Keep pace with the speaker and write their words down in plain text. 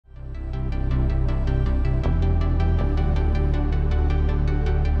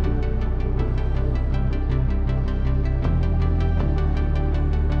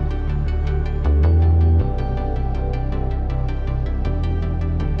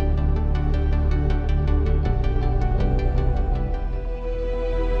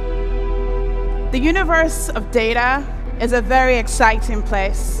The universe of data is a very exciting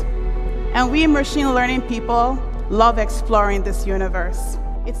place, and we machine learning people love exploring this universe.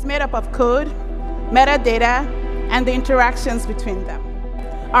 It's made up of code, metadata, and the interactions between them.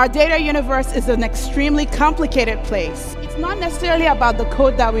 Our data universe is an extremely complicated place. It's not necessarily about the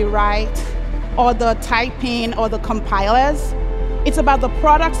code that we write, or the typing, or the compilers. It's about the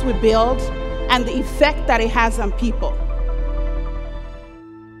products we build and the effect that it has on people.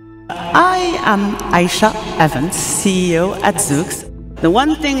 I am Aisha Evans, CEO at Zoox. The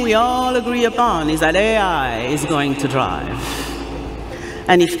one thing we all agree upon is that AI is going to drive.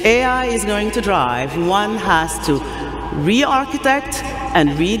 And if AI is going to drive, one has to re-architect and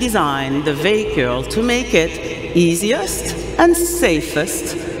redesign the vehicle to make it easiest and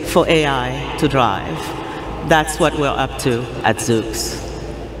safest for AI to drive. That's what we're up to at Zoox.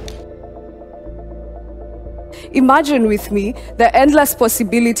 Imagine with me the endless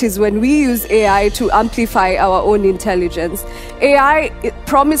possibilities when we use AI to amplify our own intelligence. AI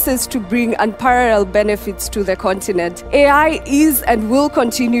promises to bring unparalleled benefits to the continent. AI is and will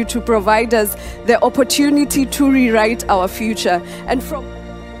continue to provide us the opportunity to rewrite our future. And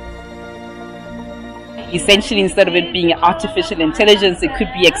essentially, instead of it being artificial intelligence, it could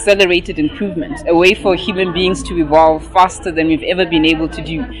be accelerated improvement, a way for human beings to evolve faster than we've ever been able to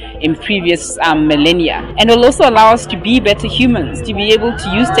do in previous millennia. And it will also allow us to be better humans, to be able to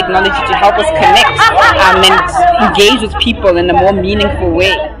use technology to help us connect and engage with people in a more meaningful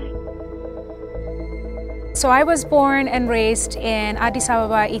way. So I was born and raised in Addis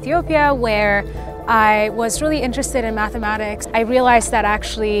Ababa, Ethiopia, where I was really interested in mathematics. I realized that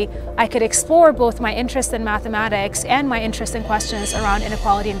actually I could explore both my interest in mathematics and my interest in questions around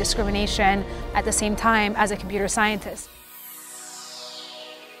inequality and discrimination at the same time as a computer scientist.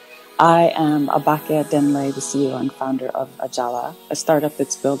 I am Abake Denle, the CEO and founder of Ajala, a startup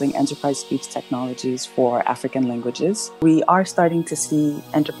that's building enterprise speech technologies for African languages. We are starting to see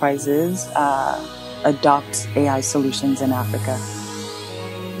enterprises adopt AI solutions in Africa.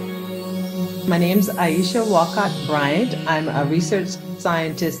 My name is Aisha Walcott Bryant. I'm a research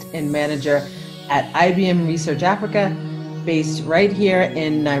scientist and manager at IBM Research Africa, based right here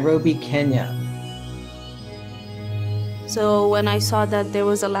in Nairobi, Kenya. So when I saw that there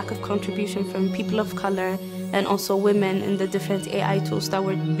was a lack of contribution from people of color and also women in the different AI tools that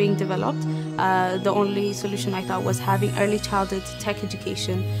were being developed, the only solution I thought was having early childhood tech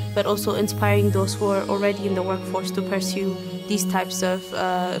education, but also inspiring those who are already in the workforce to pursue these types of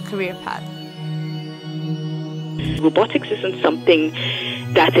career paths. Robotics isn't something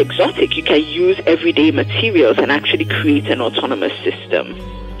that's exotic. You can use everyday materials and actually create an autonomous system.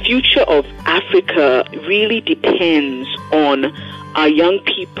 Future of Africa really depends on our young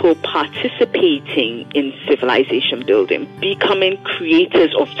people participating in civilization building, becoming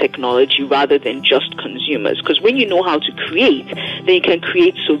creators of technology rather than just consumers. Because when you know how to create, then you can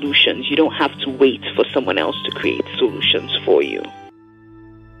create solutions. You don't have to wait for someone else to create solutions for you.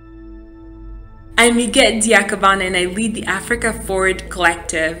 I'm Miget Diakaban and I lead the Africa Forward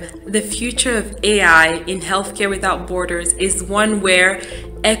Collective. The future of AI in Healthcare Without Borders is one where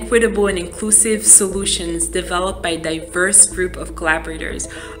equitable and inclusive solutions developed by a diverse group of collaborators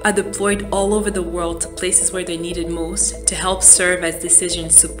are deployed all over the world to places where they're needed most to help serve as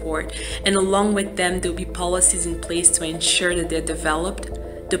decision support. And along with them, there will be policies in place to ensure that they're developed,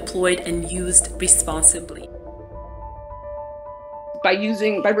 deployed, and used responsibly. By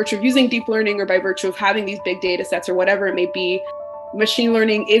virtue of using deep learning or by virtue of having these big data sets or whatever it may be, machine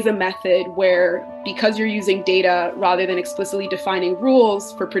learning is a method where, because you're using data rather than explicitly defining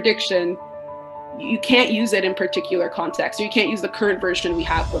rules for prediction, you can't use it in particular contexts, or you can't use the current version we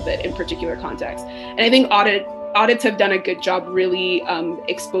have of it in particular contexts. And I think audits have done a good job really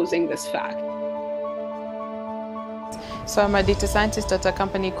exposing this fact. So I'm a data scientist at a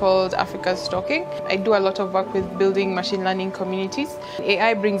company called Africa's Talking. I do a lot of work with building machine learning communities.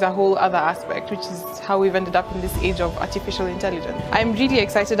 AI brings a whole other aspect, which is how we've ended up in this age of artificial intelligence. I'm really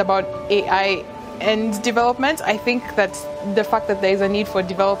excited about AI and development. I think that the fact that there is a need for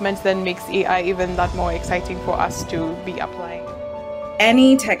development then makes AI even that more exciting for us to be applying.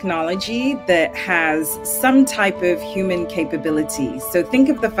 Any technology that has some type of human capability. So think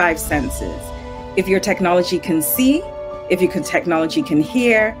of the 5 senses. If your technology can see, if your technology can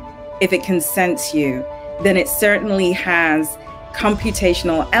hear, if it can sense you, then it certainly has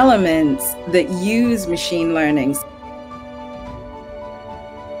computational elements that use machine learning.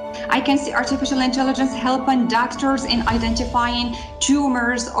 I can see artificial intelligence helping doctors in identifying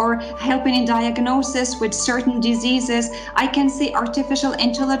tumors or helping in diagnosis with certain diseases. I can see artificial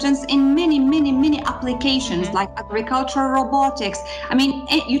intelligence in many applications like agricultural robotics. I mean,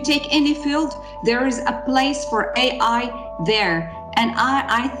 you take any field, there is a place for AI there. And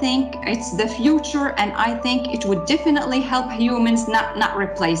I think it's the future, and I think it would definitely help humans, not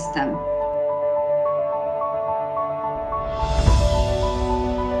replace them.